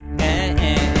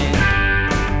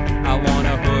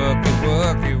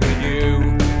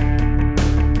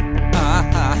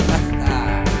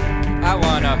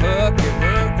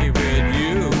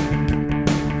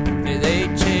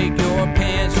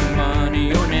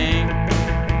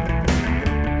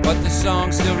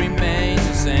song still remains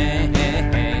the same.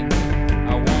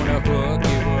 I wanna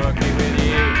hooky with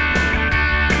you.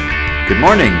 Good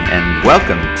morning and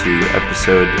welcome to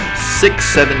episode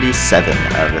 677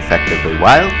 of Effectively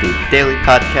Wild, the daily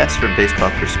podcast from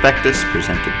Baseball Prospectus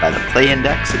presented by the Play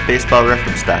Index at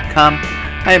baseballreference.com.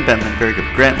 I am Ben Lindbergh of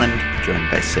Grantland,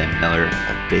 joined by Sam Miller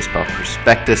of Baseball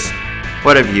Prospectus.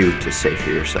 What have you to say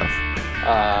for yourself?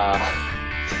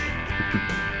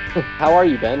 How are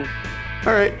you, Ben?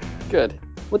 All right. Good.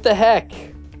 What the heck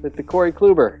with the Corey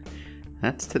Kluber?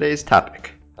 That's today's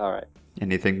topic. All right.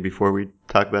 Anything before we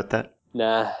talk about that?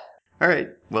 Nah. All right.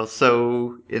 Well,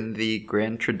 so in the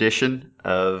grand tradition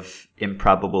of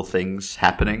improbable things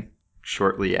happening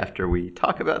shortly after we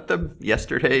talk about them,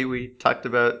 yesterday we talked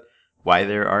about why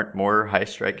there aren't more high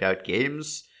strikeout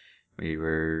games. We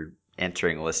were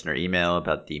answering a listener email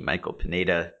about the Michael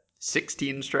Pineda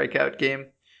 16 strikeout game,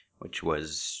 which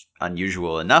was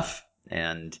unusual enough.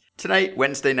 And tonight,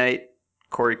 Wednesday night,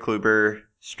 Corey Kluber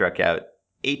struck out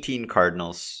 18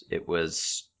 Cardinals. It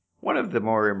was one of the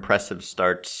more impressive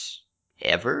starts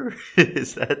ever.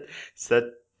 Is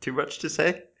that too much to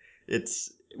say?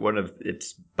 It's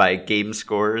by game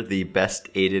score the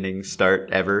best 8-inning start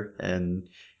ever, and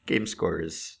game score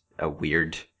is a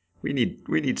weird. We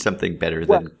need something better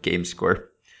than game score.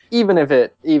 Even if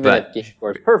game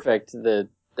score is perfect,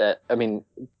 limiting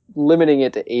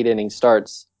it to 8-inning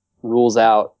starts rules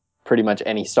out pretty much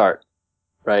any start,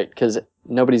 right? Because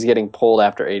nobody's getting pulled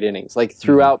after 8 innings. Like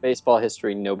throughout baseball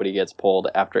history, nobody gets pulled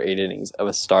after 8 innings of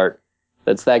a start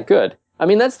that's that good. I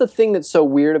mean, that's the thing that's so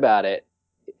weird about it,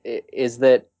 is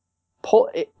that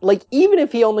even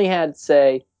if he only had,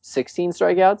 say, 16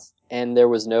 strikeouts and there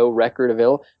was no record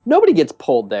available, nobody gets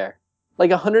pulled there.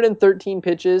 Like 113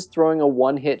 pitches, throwing a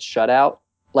one-hit shutout.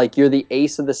 Like you're the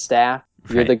ace of the staff.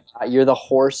 Right. You're the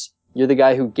horse. You're the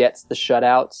guy who gets the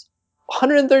shutouts.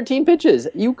 113 pitches.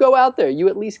 You go out there, you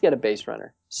at least get a base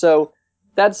runner. So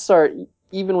that start,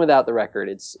 even without the record,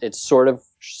 it's sort of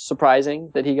surprising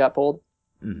that he got pulled.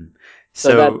 Mm-hmm.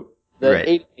 So the right.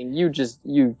 8 inning,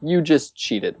 you just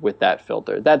cheated with that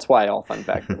filter. That's why all fun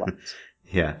factor lines.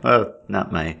 Yeah. Well,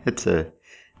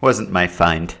 wasn't my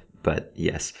find, but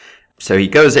yes. So he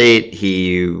goes 8.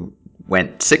 He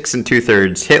went 6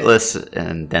 2/3 hitless,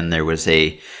 and then there was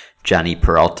a Johnny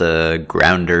Peralta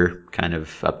grounder kind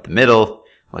of up the middle.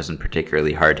 Wasn't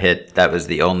particularly hard hit. That was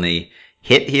the only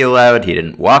hit he allowed. He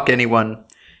didn't walk anyone.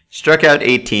 Struck out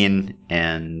 18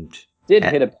 and did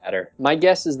hit a batter. My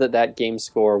guess is that game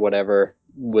score, whatever,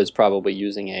 was probably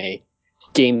using a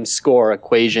game score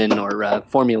equation or a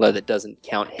formula that doesn't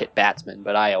count hit batsmen,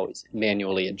 but I always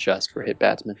manually adjust for hit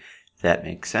batsmen. That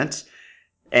makes sense.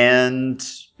 And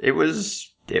it was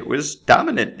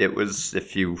dominant. It was,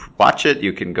 if you watch it,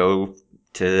 you can go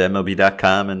to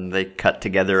MLB.com and they cut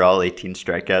together all 18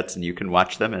 strikeouts and you can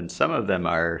watch them, and some of them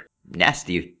are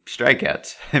nasty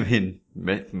strikeouts. I mean,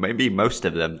 maybe most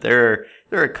of them. There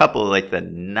are a couple, like the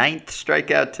 9th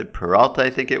strikeout to Peralta, I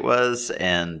think it was,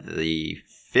 and the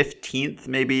 15th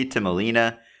maybe to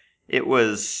Molina. It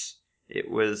was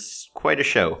quite a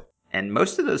show. And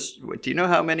most of those, do you know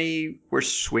how many were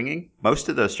swinging? Most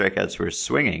of those strikeouts were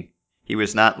swinging. He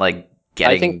was not like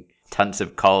getting tons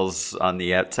of calls on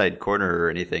the outside corner or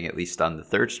anything, at least on the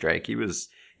 3rd strike. He was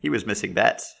missing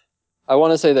bats. I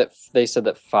want to say that they said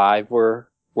that 5 were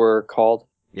called.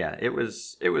 Yeah, it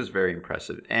was very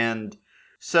impressive. And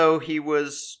so he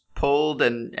was pulled,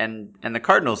 and the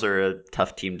Cardinals are a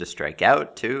tough team to strike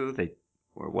out too. They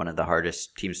were one of the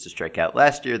hardest teams to strike out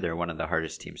last year. They're one of the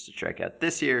hardest teams to strike out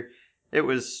this year. It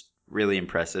was really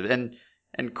impressive. And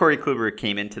Corey Kluber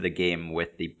came into the game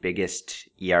with the biggest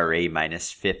ERA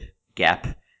minus FIP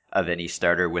gap of any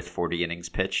starter with 40 innings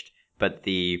pitched. But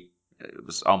it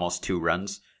was almost 2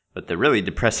 runs. But the really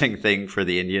depressing thing for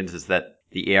the Indians is that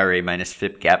the ERA minus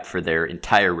FIP gap for their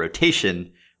entire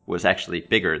rotation was actually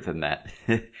bigger than that.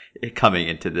 Coming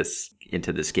into this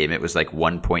game, it was like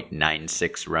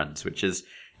 1.96 runs, which is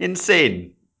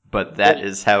insane. But that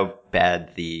is how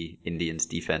bad the Indians'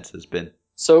 defense has been.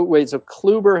 So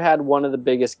Kluber had one of the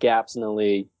biggest gaps in the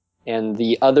league, and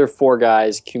the other 4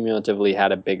 guys cumulatively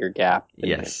had a bigger gap.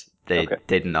 Yes, they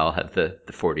didn't all have the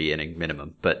 40-inning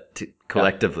minimum, but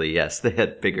collectively, yes, they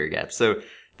had bigger gaps. So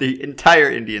the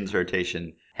entire Indians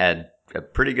rotation had a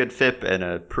pretty good FIP and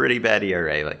a pretty bad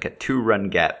ERA, like a 2-run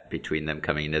gap between them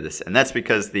coming into this. And that's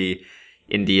because the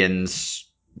Indians'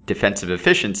 defensive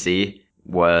efficiency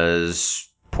was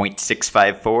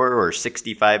 0.654 or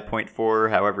 65.4,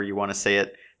 however you want to say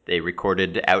it. They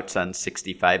recorded outs on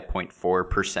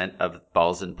 65.4% of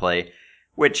balls in play,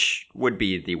 which would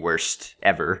be the worst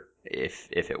ever if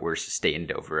it were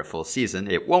sustained over a full season.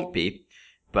 It won't be,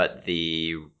 but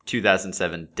the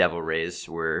 2007 Devil Rays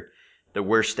were the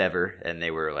worst ever, and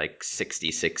they were like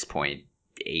 66.8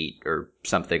 or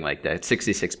something like that,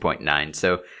 66.9.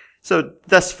 So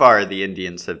thus far, the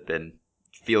Indians have been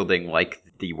fielding like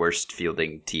the worst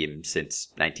fielding team since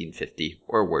 1950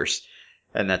 or worse,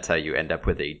 and that's how you end up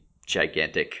with a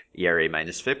gigantic ERA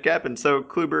minus FIP gap. And so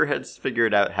Kluber has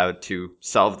figured out how to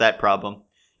solve that problem.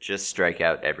 Just strike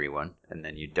out everyone, and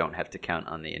then you don't have to count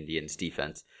on the Indians'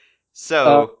 defense.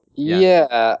 So,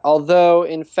 yeah. Although,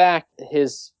 in fact,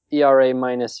 his ERA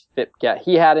minus FIP gap,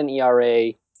 he had an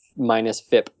ERA minus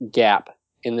FIP gap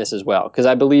in this as well, because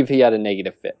I believe he had a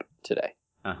negative FIP today.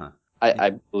 Uh-huh.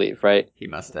 I believe, right? He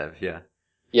must have, yeah.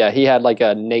 Yeah, he had like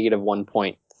a negative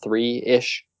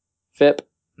 1.3-ish FIP.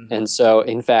 Mm-hmm. And so,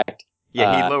 in fact...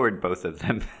 Yeah, he lowered both of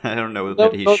them. I don't know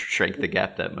that he shrank the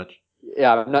gap that much.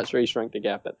 Yeah, I'm not sure he shrunk the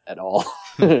gap at all.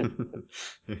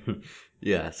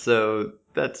 Yeah, so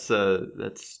that's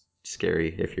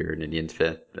scary if you're an Indians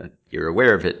fan. You're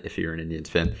aware of it if you're an Indians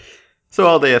fan. So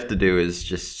all they have to do is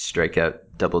just strike out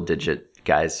double-digit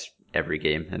guys every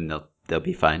game, and they'll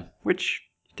be fine. Which,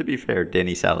 to be fair,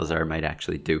 Danny Salazar might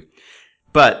actually do.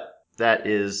 But that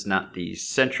is not the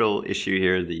central issue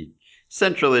here. The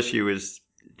central issue is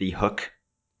the hook,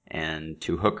 and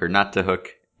to hook or not to hook.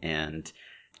 And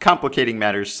complicating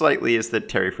matters slightly is that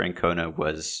Terry Francona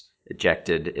was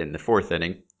ejected in the fourth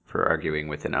inning for arguing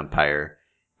with an umpire.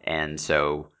 And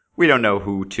so we don't know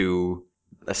who to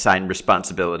assign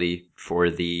responsibility for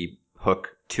the hook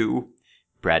to.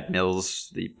 Brad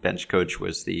Mills, the bench coach,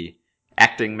 was the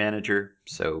acting manager,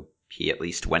 so he at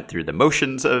least went through the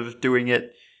motions of doing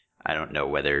it. I don't know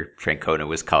whether Francona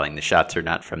was calling the shots or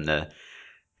not from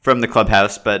the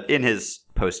clubhouse, but in his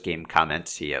post-game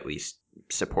comments, he at least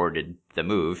supported the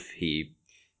move. He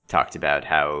talked about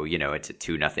how, it's a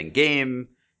 2-0 game,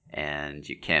 and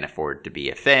you can't afford to be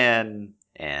a fan,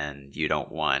 and you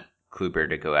don't want Kluber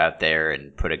to go out there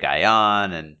and put a guy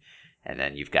on, and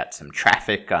then you've got some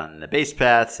traffic on the base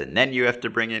paths, and then you have to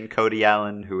bring in Cody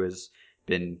Allen, who has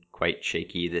been quite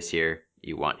shaky this year.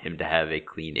 You want him to have a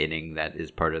clean inning. That is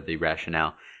part of the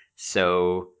rationale.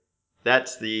 So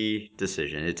that's the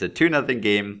decision. It's a 2-0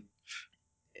 game,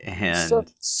 and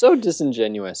so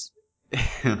disingenuous.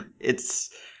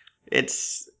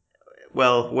 it's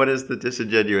well, what is the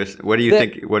disingenuous? What do you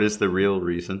think? What is the real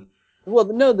reason? Well,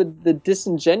 no, the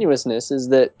disingenuousness is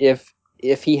that if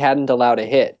he hadn't allowed a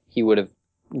hit, he would have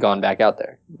gone back out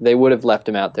there. They would have left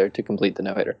him out there to complete the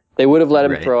no-hitter. They would have let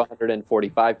him throw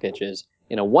 145 pitches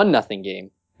in a 1-0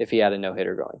 game if he had a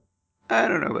no-hitter going. I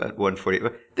don't know about 140.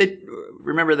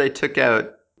 They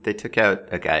took out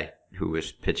a guy who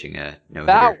was pitching a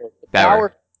no-hitter.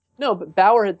 Bauer. No, but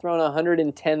Bauer had thrown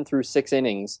 110 through 6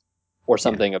 innings or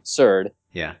something absurd.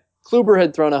 Yeah. Kluber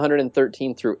had thrown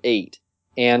 113 through 8,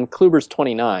 and Kluber's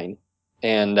 29.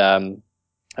 And,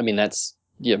 that's,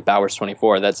 Bauer's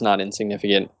 24. That's not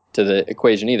insignificant to the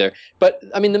equation either. But,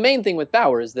 the main thing with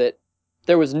Bauer is that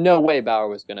there was no way Bauer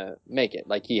was going to make it.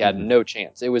 Like, he had no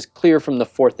chance. It was clear from the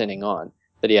 4th inning on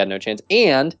that he had no chance.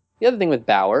 And the other thing with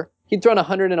Bauer, he'd thrown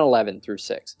 111 through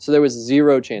 6. So there was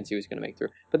zero chance he was going to make through.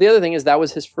 But the other thing is that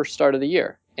was his first start of the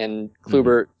year. And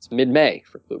Kluber, it's mid-May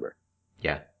for Kluber.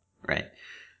 Yeah, right.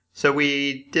 So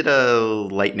we did a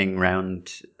lightning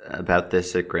round about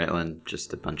this at Grantland.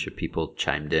 Just a bunch of people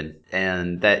chimed in.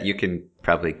 And that you can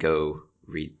probably go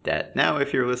read that now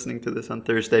if you're listening to this on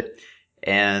Thursday.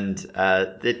 And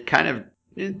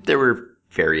there were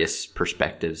various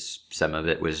perspectives. Some of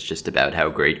it was just about how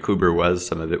great Kluber was.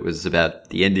 Some of it was about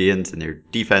the Indians and their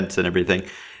defense and everything.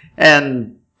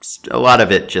 And a lot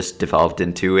of it just devolved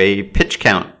into a pitch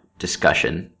count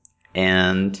discussion.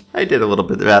 And I did a little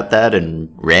bit about that,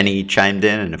 and Ranny chimed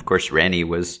in. And of course, Ranny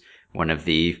was one of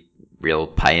the real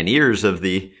pioneers of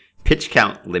the pitch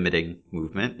count limiting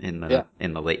movement in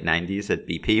the late 90s at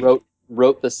BP.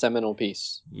 Wrote the seminal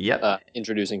piece. Yep.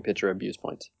 Introducing pitcher abuse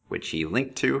points, which he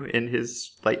linked to in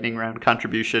his lightning round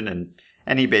contribution,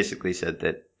 and he basically said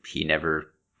that he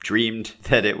never dreamed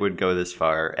that it would go this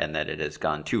far and that it has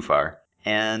gone too far.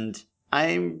 And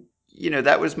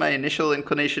that was my initial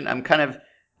inclination.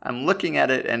 I'm looking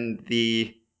at it, and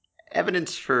the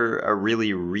evidence for a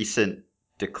really recent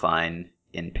decline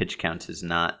in pitch counts is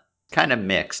not kind of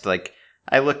mixed. Like,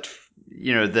 I looked,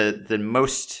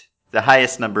 the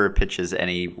highest number of pitches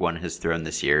anyone has thrown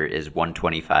this year is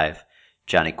 125.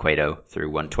 Johnny Cueto threw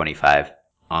 125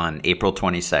 on April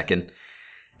 22nd.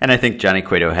 And I think Johnny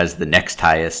Cueto has the next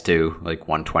highest too, like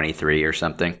 123 or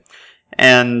something.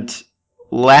 And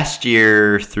last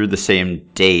year, through the same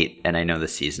date, and I know the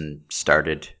season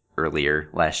started earlier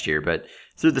last year, but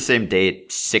through the same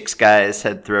date, 6 guys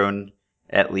had thrown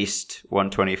at least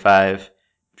 125.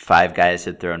 5 guys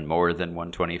had thrown more than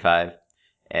 125,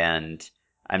 and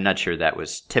I'm not sure that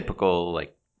was typical.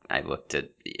 Like, I looked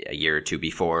at a year or two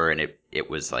before, and it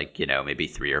was like, maybe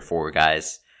 3 or 4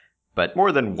 guys, but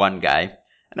more than one guy.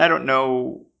 And I don't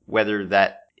know whether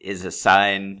that is a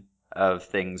sign of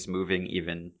things moving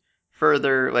even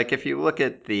further. Like, if you look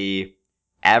at the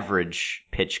average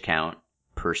pitch count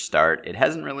per start, it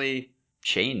hasn't really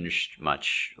changed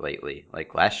much lately.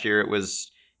 Like, last year it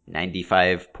was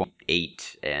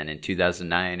 95.8, and in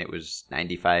 2009 it was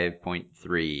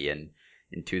 95.3, and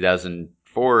in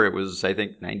 2004 it was, I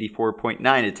think,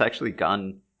 94.9. It's actually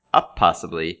gone up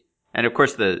possibly. And of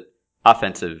course the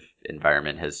offensive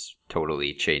environment has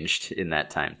totally changed in that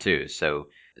time too. So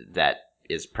that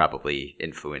is probably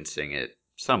influencing it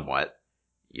somewhat.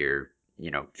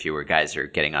 Fewer guys are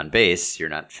getting on base. You're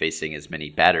not facing as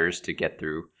many batters to get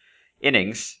through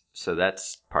innings. So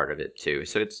that's part of it too.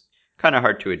 So it's kind of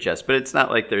hard to adjust, but it's not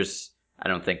like there's, I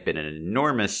don't think, been an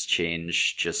enormous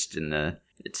change just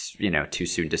it's, too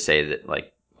soon to say that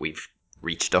like we've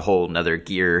reached a whole nother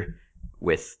gear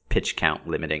with pitch count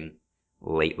limiting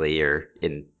lately or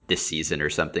in this season or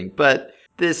something. But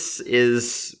this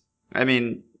is, I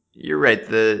mean, you're right.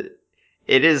 It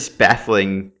is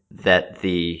baffling that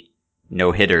the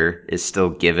no-hitter is still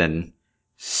given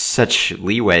such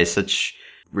leeway, such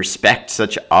respect,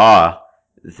 such awe,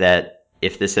 that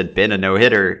if this had been a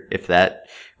no-hitter, if that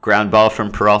ground ball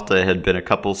from Peralta had been a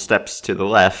couple steps to the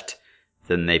left,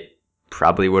 then they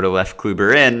probably would have left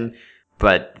Kluber in.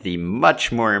 But the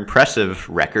much more impressive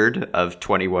record of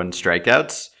 21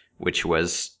 strikeouts, which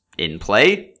was in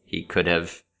play, he could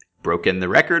have broken the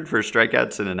record for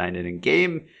strikeouts in a 9-inning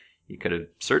game. He could have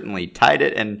certainly tied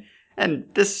it. And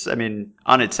this, I mean,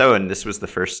 on its own, this was the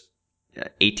first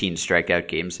 18 strikeout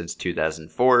game since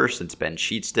 2004, since Ben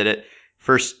Sheets did it.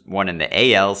 First one in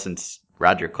the AL since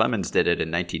Roger Clemens did it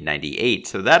in 1998.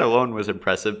 So that alone was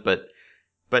impressive, but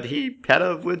he had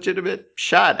a legitimate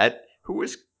shot at who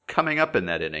was coming up in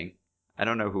that inning. I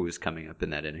don't know who was coming up in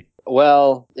that inning.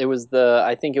 Well,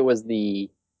 I think it was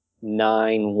the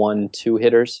 9-1-2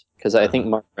 hitters, because I think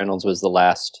Mark Reynolds was the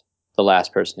last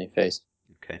person he faced.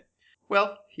 Okay.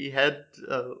 Well, he had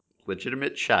a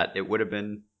legitimate shot. It would have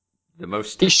been the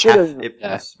most.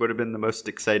 Would have been the most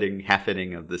exciting half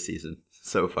inning of the season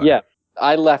so far. Yeah,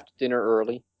 I left dinner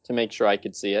early to make sure I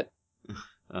could see it.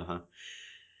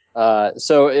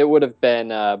 So it would have been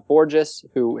Borges,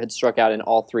 who had struck out in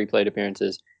all 3 plate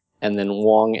appearances, and then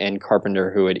Wong and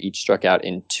Carpenter, who had each struck out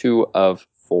in 2 of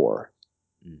 4.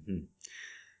 Mm-hmm.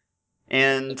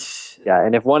 And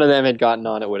if one of them had gotten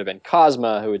on, it would have been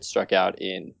Cosma, who had struck out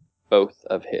in both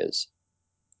of his.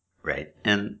 Right.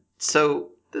 And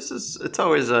so it's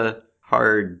always a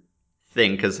hard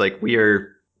thing, because like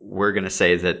we're going to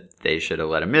say that they should have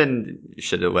let him in,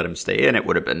 should have let him stay in. It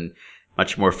would have been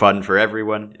much more fun for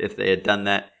everyone if they had done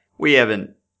that. We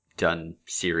haven't done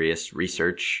serious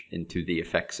research into the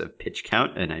effects of pitch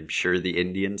count, and I'm sure the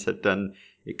Indians have done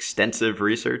extensive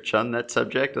research on that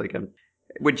subject. Like,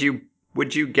 would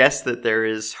you guess that there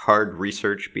is hard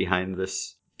research behind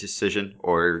this decision,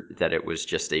 or that it was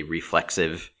just a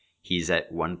reflexive, he's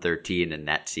at 113 and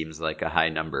that seems like a high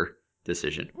number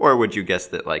decision? Or would you guess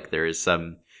that like there is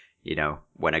some,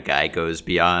 when a guy goes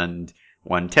beyond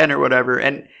 110 or whatever,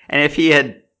 and if he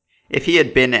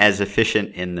had been as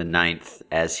efficient in the 9th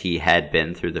as he had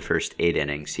been through the first 8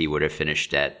 innings, he would have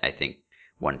finished at, I think,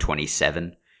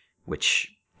 127,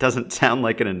 which doesn't sound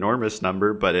like an enormous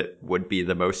number, but it would be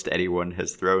the most anyone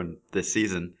has thrown this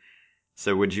season.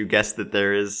 So would you guess that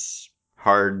there is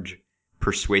hard,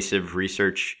 persuasive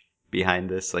research behind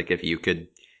this? Like, if you could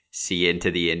see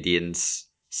into the Indians'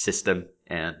 system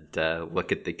and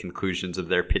look at the conclusions of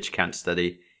their pitch count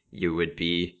study, you would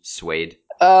be swayed?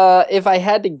 If I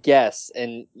had to guess,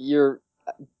 and you're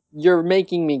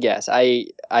making me guess, I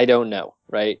don't know,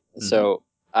 right? Mm-hmm. So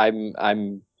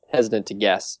I'm hesitant to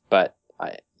guess, but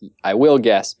I will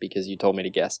guess because you told me to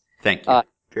guess. Thank you.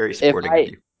 Very sporting of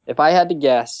you. If I had to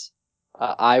guess,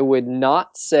 I would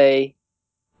not say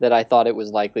that I thought it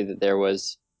was likely that there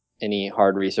was any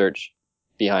hard research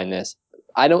behind this.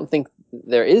 I don't think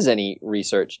there is any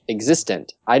research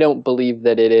existent. I don't believe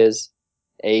that it is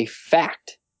a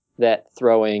fact that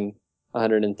throwing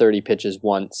 130 pitches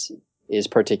once is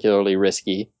particularly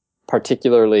risky,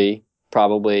 particularly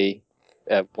probably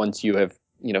once you have,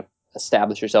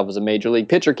 established yourself as a major league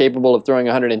pitcher capable of throwing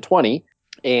 120.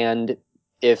 And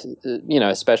if,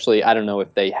 especially, I don't know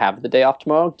if they have the day off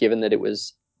tomorrow, given that it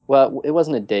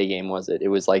wasn't a day game, was it? It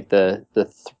was like the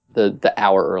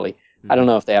hour early. I don't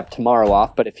know if they have tomorrow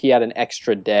off, but if he had an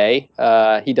extra day,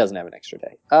 he doesn't have an extra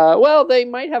day. Well, they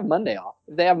might have Monday off.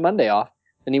 If they have Monday off,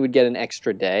 then he would get an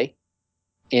extra day.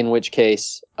 in which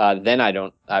case, then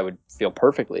I would feel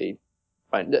perfectly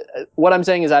fine. What I'm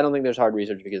saying is I don't think there's hard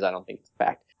research because I don't think it's a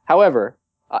fact. However,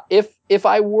 if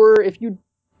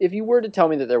you were to tell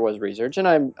me that there was research,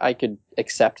 and I could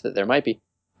accept that there might be,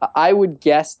 I would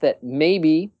guess that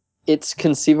maybe it's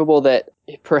conceivable that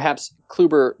perhaps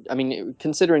Kluber, I mean,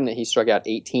 considering that he struck out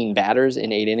 18 batters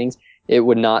in 8 innings, it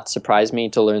would not surprise me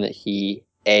to learn that he,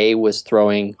 A, was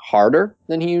throwing harder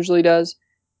than he usually does,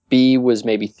 B, was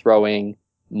maybe throwing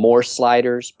more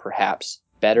sliders, perhaps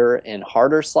better and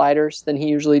harder sliders than he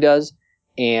usually does.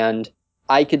 And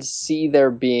I could see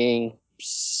there being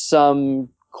some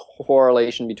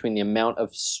correlation between the amount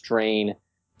of strain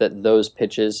that those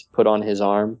pitches put on his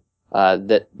arm.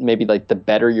 That maybe like the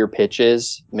better your pitch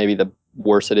is, maybe the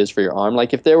worse it is for your arm.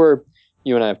 Like if there were,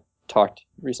 you and I have talked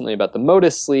recently about the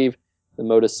Modus sleeve,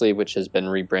 which has been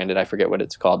rebranded. I forget what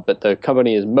it's called, but the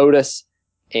company is Modus,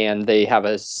 and they have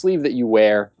a sleeve that you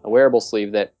wear, a wearable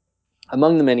sleeve that,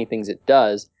 among the many things it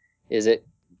does, is it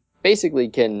basically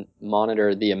can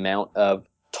monitor the amount of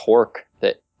torque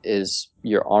that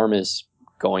your arm is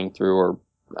going through, or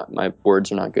my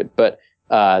words are not good, but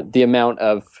the amount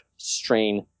of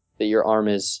strain that your arm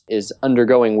is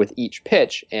undergoing with each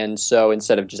pitch. And so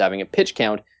instead of just having a pitch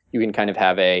count, you can kind of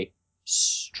have a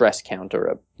stress count or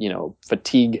a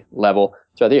fatigue level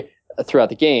throughout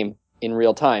the game in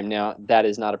real time. Now, that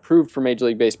is not approved for Major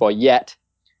League Baseball yet,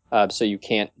 so you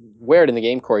can't wear it in the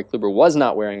game. Corey Kluber was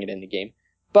not wearing it in the game,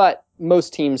 but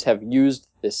most teams have used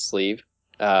this sleeve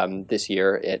this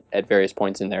year at various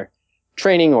points in their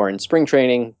training or in spring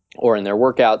training or in their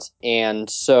workouts. And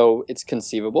so it's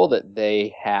conceivable that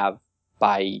they have,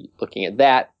 by looking at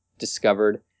that,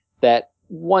 discovered that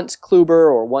once Kluber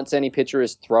or once any pitcher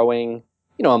is throwing,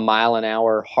 a mile an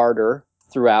hour harder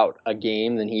throughout a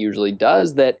game than he usually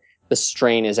does, that the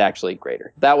strain is actually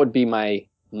greater. That would be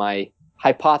my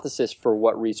hypothesis for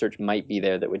what research might be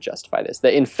there that would justify this.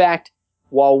 That in fact,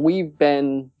 while we've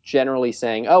been generally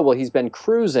saying, oh, well, he's been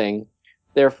cruising,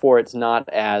 therefore it's not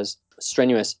as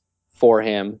strenuous for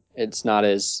him, it's not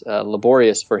as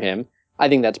laborious for him, I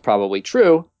think that's probably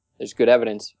true. There's good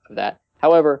evidence of that.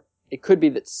 However, it could be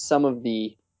that some of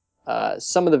the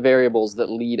variables that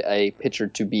lead a pitcher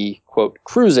to be, quote,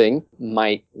 cruising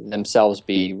might themselves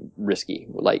be risky,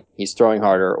 like he's throwing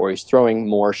harder or he's throwing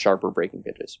more sharper breaking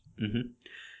pitches. Mm-hmm.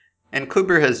 And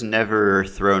Kluber has never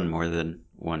thrown more than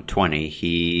 120.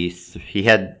 He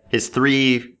had his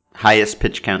 3 highest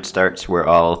pitch count starts were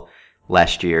all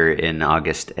last year in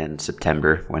August and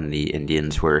September when the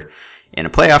Indians were in a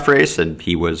playoff race, and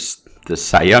he was the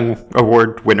Cy Young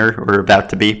Award winner, or about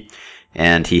to be.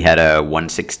 And he had a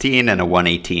 116 and a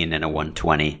 118 and a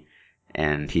 120.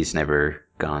 And he's never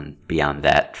gone beyond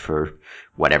that for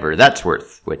whatever that's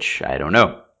worth, which I don't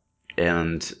know.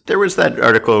 And there was that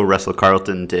article Russell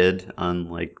Carlton did on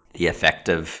like the effect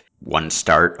of one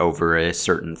start over a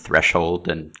certain threshold,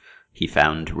 and he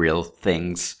found real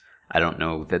things. I don't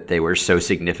know that they were so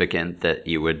significant that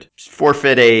you would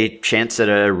forfeit a chance at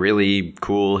a really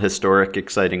cool, historic,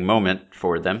 exciting moment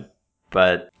for them.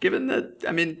 But given that,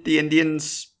 the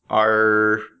Indians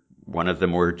are one of the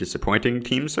more disappointing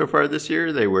teams so far this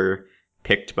year. They were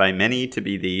picked by many to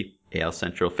be the AL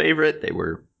Central favorite. They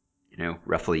were,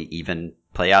 roughly even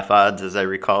playoff odds, as I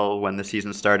recall, when the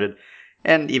season started.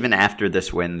 And even after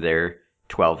this win, they're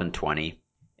 12-20,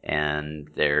 and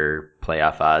their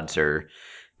playoff odds are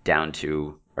down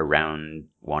to around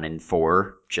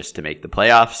 1-4 just to make the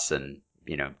playoffs, and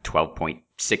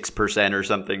 12.6% or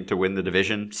something to win the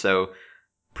division. So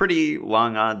pretty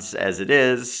long odds as it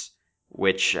is,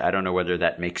 which I don't know whether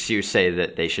that makes you say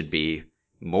that they should be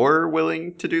more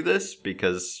willing to do this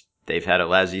because they've had a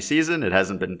lousy season, it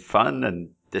hasn't been fun, and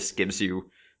this gives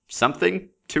you something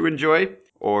to enjoy,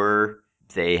 or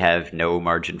they have no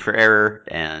margin for error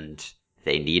and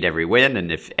they need every win,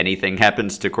 and if anything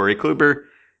happens to Corey Kluber,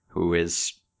 who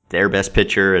is their best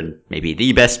pitcher and maybe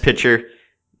the best pitcher,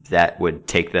 that would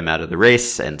take them out of the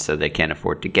race, and so they can't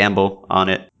afford to gamble on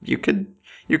it. You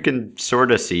can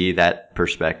sort of see that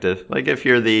perspective. Like if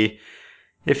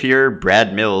you're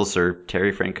Brad Mills or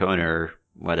Terry Francona or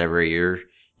whatever,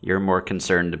 you're more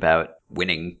concerned about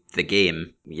winning the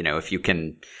game. If you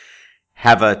can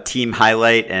have a team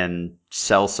highlight and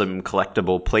sell some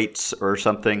collectible plates or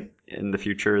something in the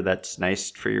future, that's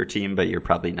nice for your team, but you're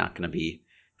probably not going to be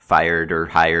fired or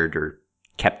hired or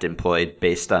kept employed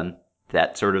based on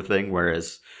that sort of thing.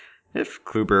 Whereas if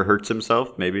Kluber hurts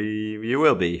himself, maybe you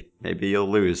will be. Maybe you'll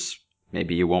lose.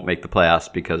 Maybe you won't make the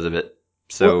playoffs because of it.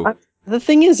 So the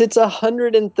thing is, it's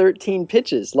 113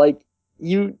 pitches. Like,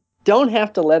 you don't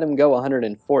have to let him go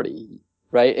 140,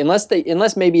 right? Unless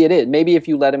maybe it is. Maybe if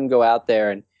you let him go out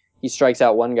there and he strikes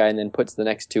out one guy and then puts the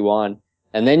next two on,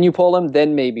 and then you pull him,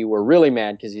 then maybe we're really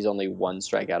mad because he's only one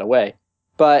strikeout away.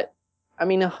 But, I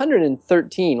mean,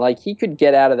 113, like, he could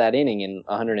get out of that inning in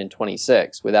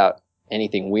 126 without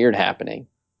anything weird happening.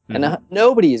 Mm-hmm. And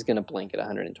nobody is going to blink at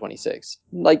 126.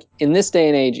 Like, in this day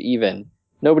and age, even,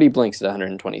 nobody blinks at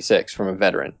 126 from a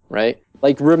veteran, right?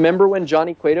 Like, remember when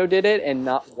Johnny Cueto did it and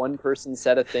not one person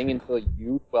said a thing until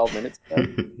you 12 minutes ago?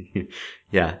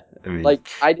 Yeah, I mean, Like,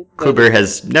 I didn't know Kluber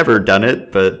has never done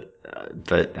it, but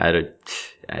I don't.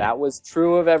 that was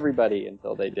true of everybody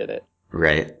until they did it.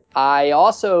 Right. I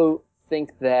also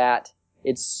think that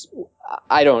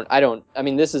I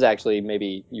mean, this is actually,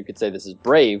 maybe you could say this is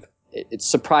brave. It's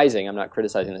surprising. I'm not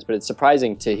criticizing this, but it's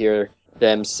surprising to hear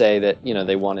them say that, you know,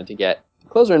 they wanted to get the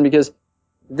closer in, because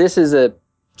this is a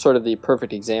sort of the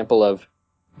perfect example of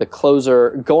the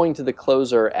closer going to the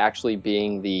closer actually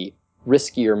being the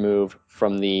riskier move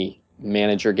from the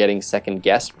manager getting second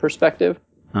guessed perspective.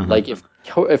 Uh-huh. Like if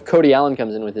Cody Allen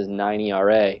comes in with his 9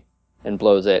 ERA and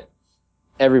blows it,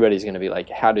 everybody's going to be like,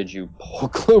 how did you pull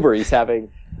Kluber? He's having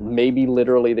maybe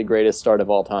literally the greatest start of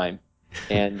all time.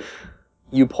 And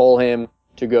you pull him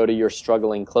to go to your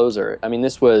struggling closer. I mean,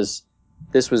 this was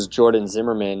Jordan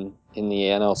Zimmerman in the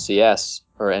NLCS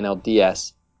or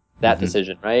NLDS, that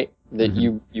decision, right? That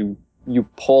you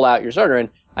pull out your starter. And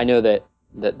I know that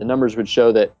the numbers would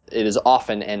show that it is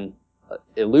often an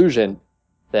illusion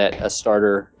that a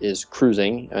starter is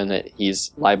cruising and that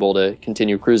he's liable to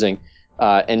continue cruising.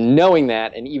 And knowing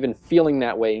that and even feeling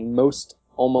that way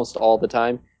almost all the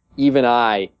time, even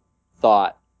I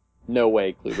thought, no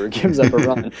way Kluber gives up a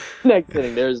run next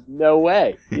inning. There's no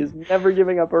way. He's never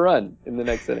giving up a run in the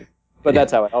next inning. But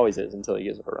that's how it always is until he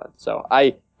gives up a run. So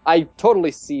I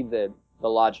totally see the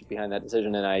logic behind that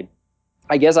decision, and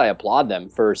I guess I applaud them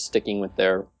for sticking with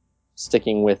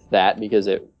that, because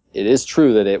it is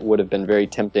true that it would have been very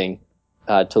tempting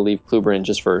to leave Kluber in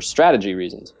just for strategy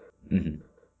reasons. Mm-hmm.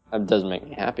 It doesn't make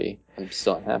me happy. I'm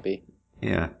still unhappy.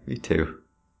 Yeah, me too.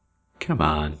 Come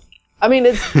on. I mean,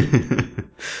 it's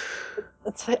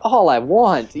all I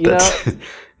want, you know.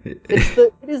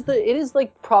 It is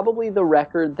like probably the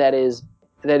record that is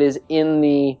in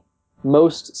the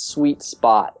most sweet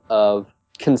spot of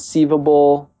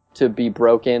conceivable to be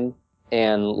broken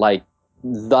and like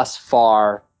thus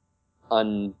far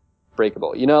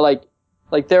unbreakable. You know,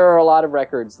 like there are a lot of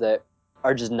records that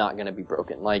are just not going to be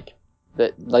broken. Like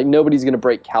nobody's going to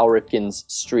break Cal Ripken's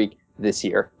streak this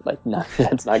year. Like, no,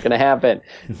 that's not going to happen.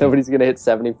 Nobody's going to hit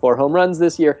 74 home runs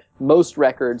this year. Most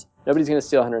records, nobody's going to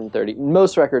steal 130.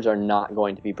 Most records are not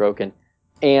going to be broken.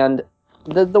 And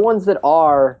the ones that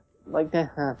are, like,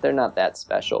 they're not that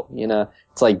special, you know?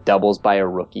 It's like doubles by a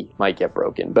rookie might get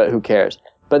broken, but who cares?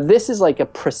 But this is like a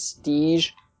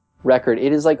prestige record.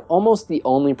 It is like almost the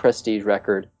only prestige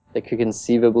record that could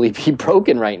conceivably be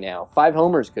broken right now. 5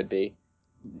 homers could be.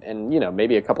 And, you know,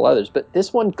 maybe a couple others, but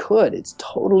this one could. It's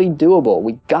totally doable.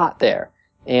 We got there.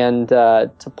 And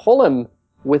to pull him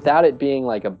without it being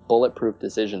like a bulletproof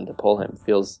decision to pull him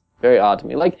feels very odd to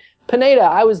me. Like Pineda,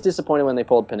 I was disappointed when they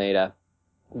pulled Pineda,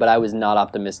 but I was not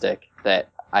optimistic that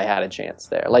I had a chance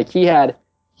there. Like he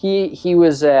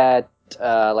was at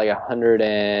like 100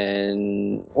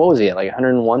 and what was he at, like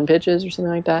 101 pitches or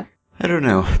something like that? I don't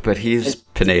know, but he's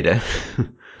Pineda.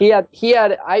 He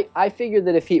had. I figured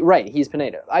that he's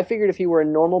Pineda. I figured if he were a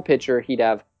normal pitcher, he'd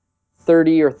have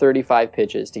 30 or 35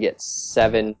 pitches to get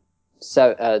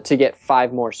to get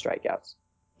 5 more strikeouts,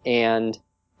 and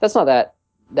that's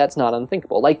not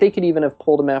unthinkable. Like they could even have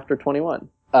pulled him after 21.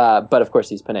 But of course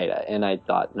he's Pineda, and I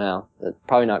thought, no,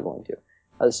 probably not going to.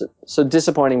 So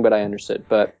disappointing, but I understood.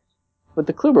 But with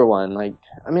the Kluber one,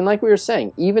 like we were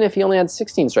saying, even if he only had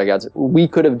 16 strikeouts, we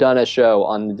could have done a show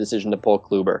on the decision to pull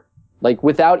Kluber. Like,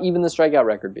 without even the strikeout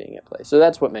record being at play. So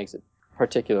that's what makes it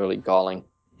particularly galling.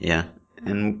 Yeah.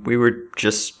 And we were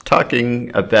just talking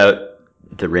about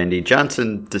the Randy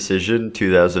Johnson decision,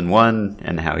 2001,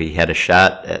 and how he had a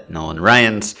shot at Nolan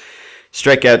Ryan's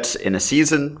strikeouts in a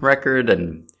season record.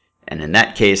 And in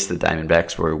that case, the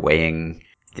Diamondbacks were weighing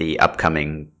the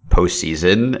upcoming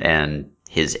postseason and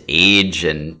his age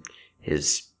and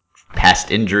his past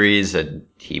injuries. And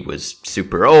he was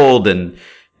super old, and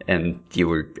you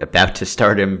were about to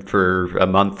start him for a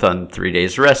month on 3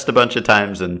 days rest a bunch of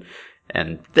times, and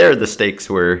there the stakes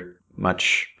were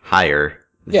much higher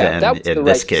than in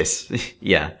this case.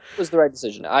 Yeah, it was the right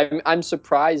decision. I'm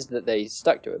surprised that they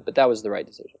stuck to it, but that was the right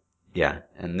decision. Yeah,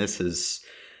 and this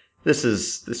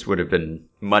would have been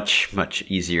much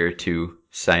easier to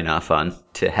sign off on,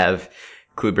 to have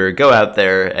Kluber go out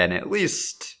there and at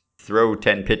least throw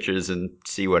 10 pitches and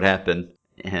see what happened,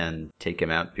 and take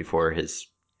him out before his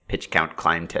pitch count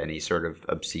climb to any sort of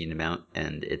obscene amount,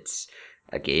 and it's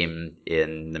a game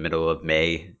in the middle of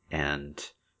May, and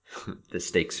the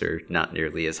stakes are not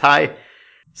nearly as high.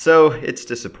 So it's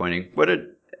disappointing.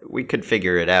 We could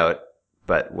figure it out,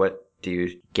 but what do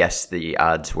you guess the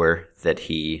odds were that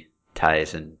he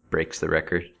ties and breaks the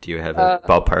record? Do you have a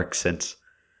ballpark sense?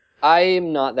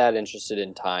 I'm not that interested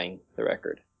in tying the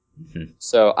record. Mm-hmm.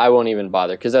 So I won't even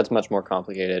bother because that's much more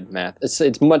complicated math.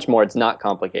 It's much more. It's not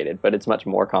complicated, but it's much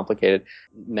more complicated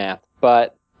math.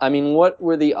 But I mean, what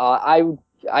were the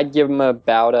I'd give him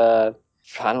about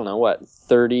I don't know what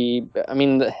 30. I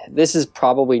mean, this is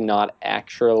probably not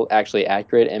actually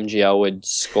accurate. MGL would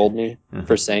scold me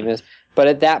for saying this, but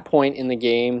at that point in the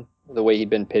game, the way he'd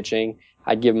been pitching,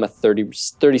 I'd give him a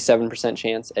 37%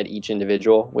 chance at each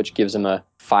individual, which gives him a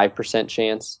 5%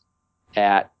 chance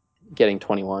at getting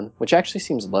 21, which actually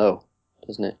seems low,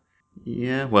 doesn't it?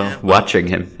 Yeah, well, watching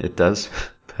him, it does.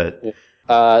 But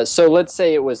so let's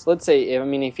say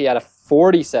if he had a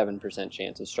 47%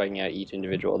 chance of striking out each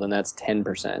individual, then that's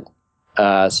 10%.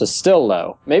 So still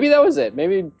low. Maybe that was it.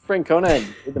 Maybe Francona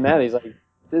did the math. He's like,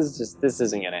 this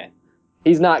isn't gonna.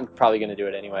 He's not probably gonna do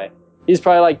it anyway. He's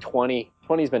probably like 20.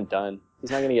 20's been done. He's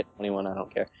not gonna get 21. I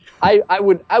don't care. I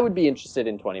would be interested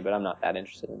in 20, but I'm not that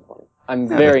interested in 20. I'm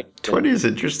very 20 is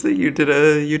interesting. You did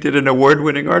an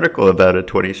award-winning article about a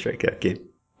 20 strikeout game.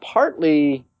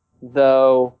 Partly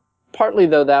though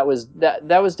that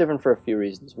was different for a few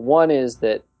reasons. One is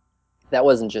that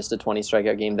wasn't just a 20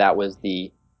 strikeout game. That was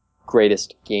the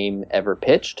greatest game ever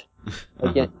pitched.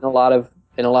 Again, in a lot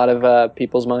of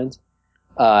people's minds.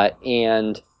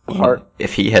 If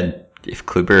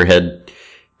Kluber had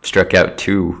struck out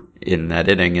 2 in that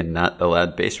inning and not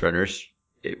allowed base runners,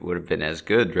 it would have been as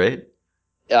good, right?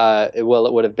 It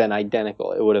would have been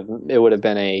identical. It would have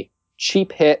been a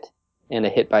cheap hit and a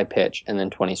hit by pitch, and then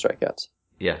 20 strikeouts.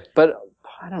 Yeah. But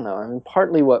I don't know. I mean,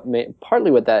 partly what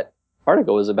that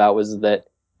article was about was that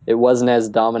it wasn't as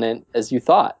dominant as you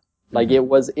thought. Like it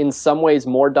was in some ways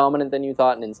more dominant than you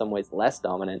thought, and in some ways less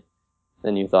dominant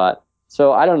than you thought.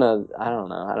 So I don't know. I don't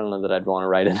know that I'd want to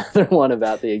write another one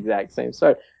about the exact same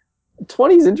start.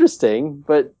 20 is interesting,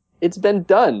 but it's been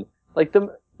done. Like the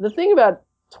thing about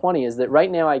 20 is that right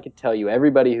now I could tell you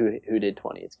everybody who did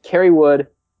 20. It's Kerry Wood,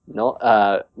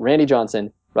 Randy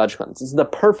Johnson, Roger Clemens. It's the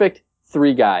perfect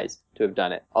 3 guys to have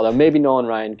done it. Although maybe Nolan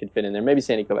Ryan could fit in there, maybe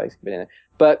Sandy Koufax could fit in there.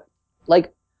 But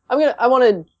like I want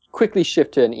to quickly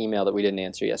shift to an email that we didn't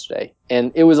answer yesterday,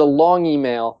 and it was a long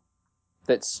email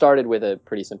that started with a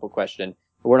pretty simple question.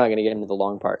 We're not going to get into the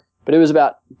long part, but it was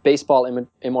about baseball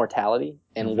immortality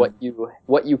and what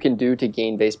you can do to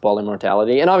gain baseball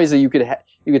immortality. And obviously, you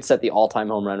could set the all-time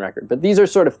home run record, but these are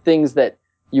sort of things that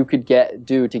you could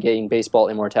do to gain baseball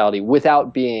immortality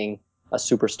without being a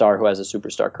superstar who has a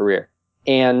superstar career.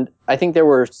 And I think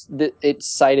it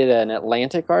cited an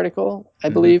Atlantic article, I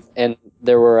believe, and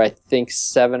there were, I think,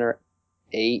 7 or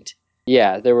 8.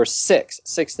 Yeah, there were 6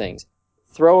 things.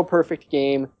 Throw a perfect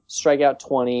game, strike out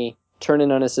 20, turn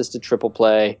an unassisted triple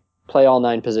play all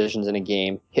 9 positions in a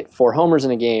game, hit 4 homers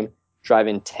in a game, drive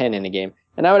in 10 in a game.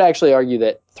 And I would actually argue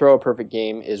that throw a perfect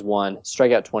game is 1,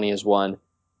 strike out 20 is 1,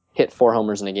 hit 4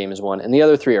 homers in a game is 1, and the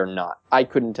other 3 are not. I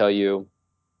couldn't tell you.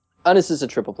 Unassisted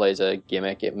triple play is a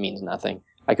gimmick. It means nothing.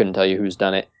 I couldn't tell you who's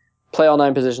done it. Play all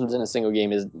 9 positions in a single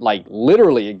game is like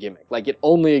literally a gimmick. Like it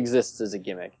only exists as a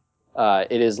gimmick.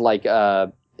 It is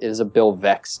a Bill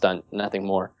Veeck stunt, nothing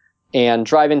more. And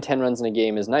drive in 10 runs in a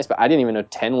game is nice, but I didn't even know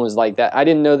 10 was like that. I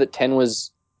didn't know that 10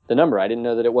 was the number. I didn't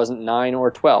know that it wasn't 9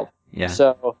 or 12. Yeah.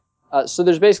 So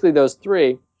there's basically those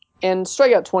 3. And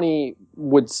strikeout 20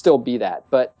 would still be that.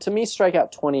 But to me,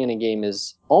 strikeout 20 in a game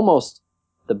is almost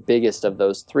the biggest of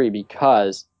those 3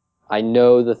 because I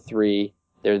know the 3,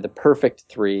 they're the perfect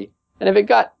 3. And if it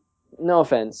got, no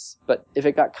offense, but if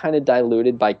it got kind of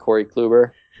diluted by Corey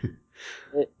Kluber,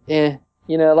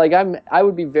 I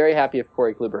would be very happy if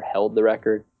Corey Kluber held the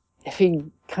record. If he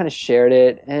kind of shared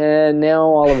it, and now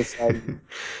all of a sudden.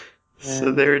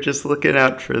 So they were just looking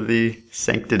out for the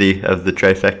sanctity of the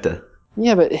trifecta.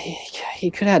 Yeah, but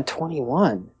he could have had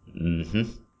 21. Mm-hmm.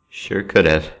 Sure could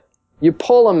have. You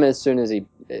pull him as soon as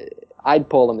I'd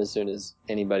pull him as soon as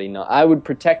anybody knows. I would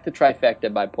protect the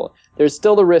trifecta by pulling. There's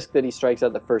still the risk that he strikes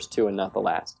out the first 2 and not the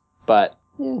last. But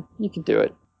you could do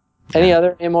it. Any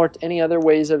other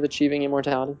ways of achieving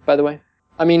immortality, by the way?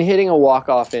 I mean, hitting a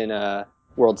walk-off in a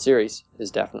World Series is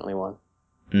definitely one.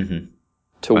 Mm-hmm.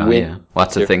 To win. Yeah.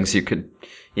 Lots of things you could,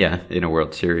 in a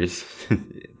World Series.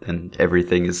 And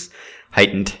everything is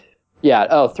heightened.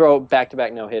 Yeah, throw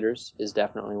back-to-back no-hitters is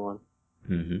definitely one.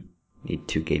 Mm-hmm. Need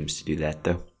 2 games to do that,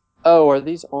 though. Oh, are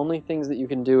these only things that you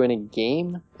can do in a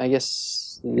game? I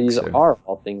guess these so. are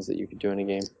all things that you can do in a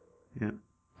game. Yeah.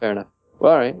 Fair enough.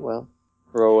 Well, all right. Well,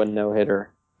 throw a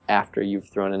no-hitter after you've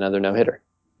thrown another no-hitter.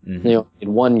 Mm-hmm. You only need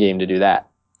one game to do that.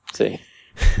 See?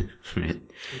 Right.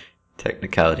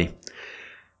 Technicality.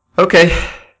 Okay.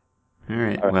 All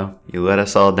right. All right. Well, you let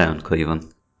us all down,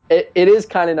 Cleveland. It is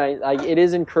kind of nice. It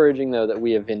is encouraging, though, that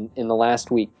we have been, in the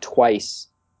last week, twice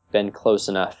been close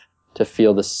enough to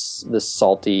feel the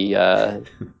salty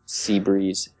sea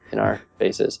breeze in our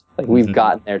faces. Like, we've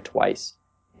gotten there twice.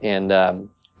 And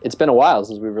it's been a while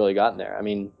since we've really gotten there. I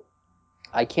mean,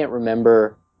 I can't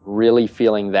remember really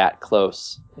feeling that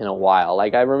close in a while.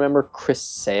 Like, I remember Chris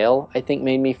Sale, I think,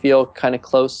 made me feel kind of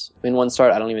close in one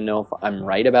start. I don't even know if I'm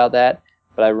right about that,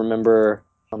 but I remember,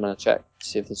 I'm going to check,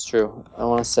 see if it's true. I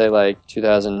want to say like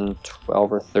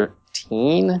 2012 or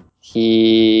 13.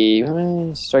 He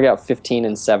struck out 15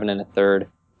 and 7 and a third.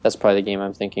 That's probably the game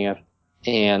I'm thinking of.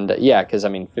 And yeah, because I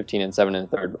mean, 15 and 7 and a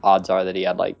third, odds are that he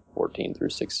had like 14 through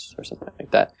 6 or something like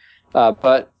that.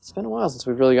 But it's been a while since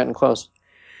we've really gotten close.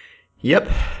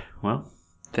 Yep. Well,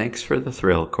 thanks for the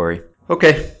thrill, Corey.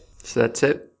 Okay, so that's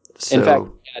it. So, In fact,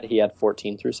 he had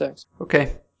 14 through 6.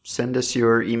 Okay, send us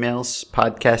your emails,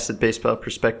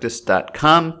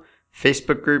 podcast@baseballprospectus.com,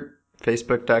 Facebook group,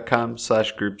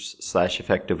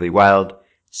 facebook.com/groups/effectivelywild,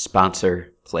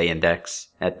 sponsor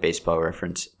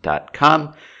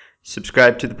PlayIndex@baseballreference.com.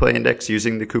 Subscribe to the Play Index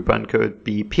using the coupon code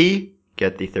BP.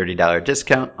 Get the $30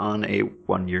 discount on a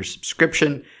 1-year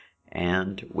subscription.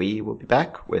 And we will be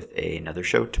back with another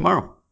show tomorrow.